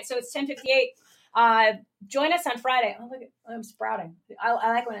thing. All right, so it's 10:58. Join us on Friday. Oh, look, I'm sprouting. I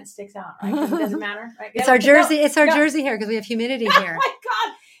like when it sticks out. Right? It doesn't matter. Right? It's our jersey. It's our jersey here because we have humidity here. Oh my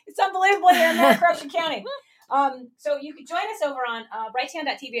God, it's unbelievable here in North Corruption County. So you can join us over on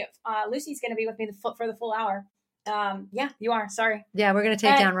brighttown.tv. Lucy's going to be with me for the full hour. Yeah, you are. Sorry. Yeah, we're going to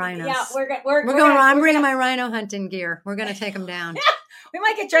take down rhinos. Yeah, I'm bringing my rhino hunting gear. We're going to take them down. We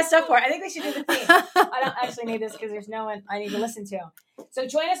might get dressed up for it. I think we should do the theme. I don't actually need this because there's no one I need to listen to. So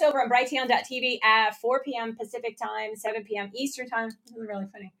join us over on brighttown.tv at 4 p.m. Pacific time, 7 p.m. Eastern time. This is really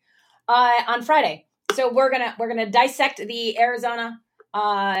funny. On Friday. So we're gonna dissect the Arizona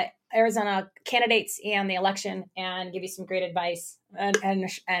candidates and the election and give you some great advice and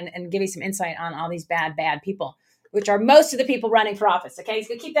give you some insight on all these bad people, which are most of the people running for office. Okay,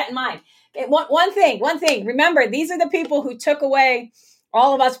 so keep that in mind. Okay, one thing. Remember, these are the people who took away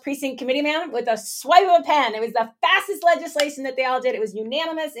all of us precinct committee man with a swipe of a pen. It was the fastest legislation that they all did. It was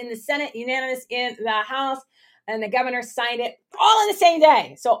unanimous in the Senate, unanimous in the House, and the governor signed it all in the same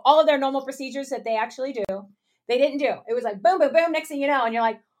day. So all of their normal procedures that they actually do, they didn't do. It was like boom, boom, boom. Next thing you know, and you're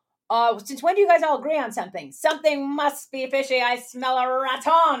like, since when do you guys all agree on something? Something must be fishy. I smell a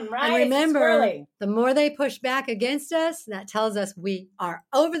raton, right? And remember, the more they push back against us, that tells us we are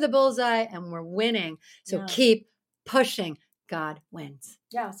over the bullseye and we're winning. So keep pushing. God wins.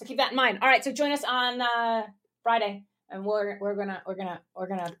 Yeah. So keep that in mind. All right. So join us on Friday, and we're gonna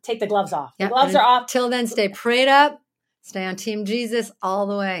take the gloves off. The gloves are off. Till then, stay prayed up. Stay on Team Jesus all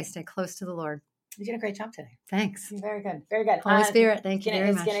the way. Stay close to the Lord. You did a great job today. Thanks. Very good. Very good. Holy Spirit, thank you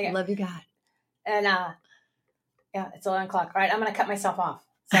very much. Love you, God. And it's 11 o'clock. All right, I'm going to cut myself off.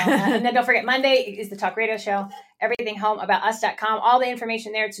 So, and then don't forget, Monday is the Talk Radio Show. Everything home about us.com. All the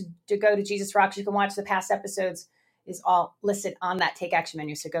information there to go to Jesus Rocks. You can watch the past episodes is all listed on that Take Action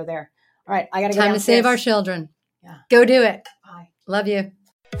menu. So go there. All right, I got to go. Time to save our children. Yeah. Go do it. Bye. Love you.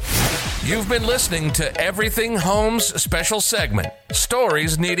 You've been listening to Everything Homes special segment,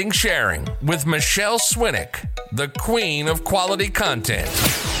 Stories Needing Sharing, with Michelle Swinick, the queen of quality content.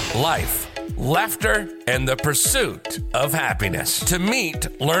 Life, laughter, and the pursuit of happiness. To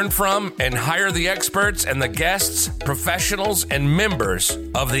meet, learn from, and hire the experts and the guests, professionals, and members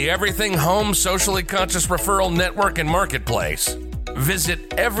of the Everything Home Socially Conscious Referral Network and Marketplace.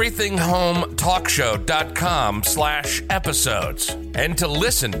 Visit everythinghometalkshow.com/episodes. And to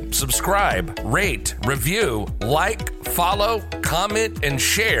listen, subscribe, rate, review, like, follow, comment, and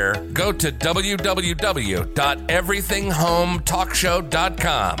share, go to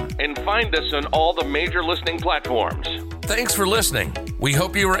www.everythinghometalkshow.com and find us on all the major listening platforms. Thanks for listening. We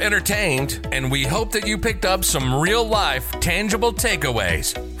hope you were entertained, and we hope that you picked up some real-life, tangible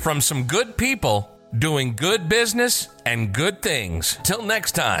takeaways from some good people doing good business and good things. Till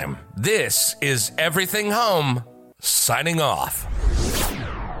next time, this is Everything Home, signing off.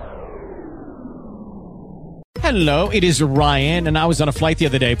 Hello, it is Ryan, and I was on a flight the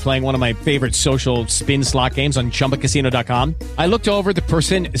other day playing one of my favorite social spin slot games on ChumbaCasino.com. I looked over at the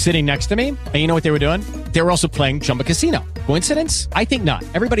person sitting next to me, and you know what they were doing? They were also playing Chumba Casino. Coincidence? I think not.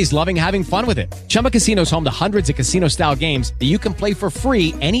 Everybody's loving having fun with it. Chumba Casino is home to hundreds of casino-style games that you can play for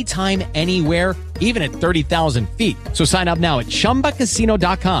free anytime, anywhere, even at 30,000 feet. So sign up now at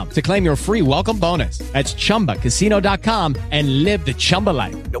ChumbaCasino.com to claim your free welcome bonus. That's ChumbaCasino.com and live the Chumba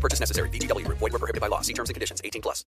life. No purchase necessary. VGW. Void where prohibited by law. See terms and conditions. 18+.